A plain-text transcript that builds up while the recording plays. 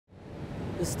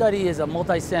This study is a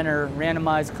multi-center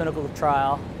randomized clinical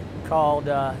trial called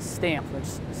STAAMP,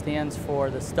 which stands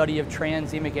for the study of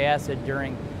tranexamic acid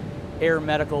during air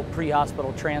medical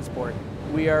pre-hospital transport.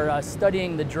 We are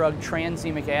studying the drug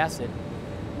tranexamic acid,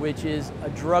 which is a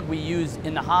drug we use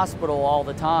in the hospital all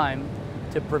the time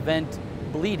to prevent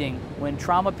bleeding. When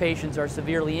trauma patients are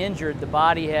severely injured, the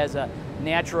body has a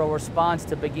natural response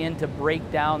to begin to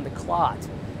break down the clot,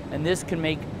 and this can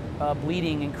make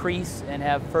bleeding increase and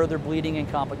have further bleeding and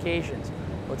complications.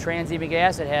 Well, tranexamic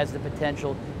acid has the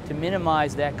potential to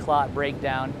minimize that clot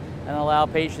breakdown and allow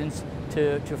patients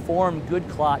to form good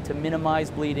clot to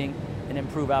minimize bleeding and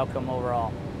improve outcome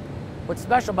overall. What's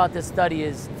special about this study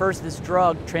is, first, this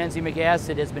drug, tranexamic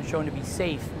acid, has been shown to be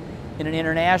safe in an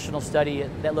international study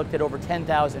that looked at over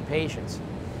 10,000 patients.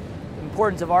 The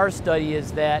importance of our study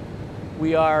is that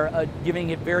we are giving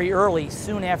it very early,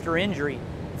 soon after injury,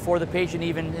 before the patient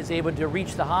even is able to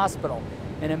reach the hospital,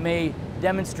 and it may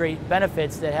demonstrate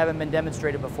benefits that haven't been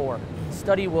demonstrated before. The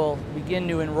study will begin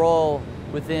to enroll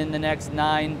within the next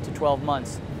 9 to 12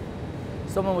 months.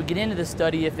 Someone would get into the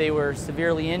study if they were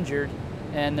severely injured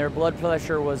and their blood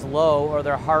pressure was low or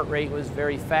their heart rate was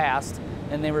very fast,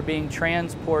 and they were being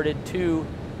transported to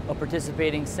a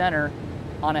participating center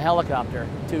on a helicopter.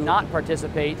 To not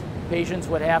participate, patients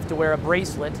would have to wear a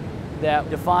bracelet that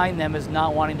defined them as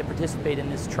not wanting to participate in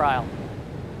this trial.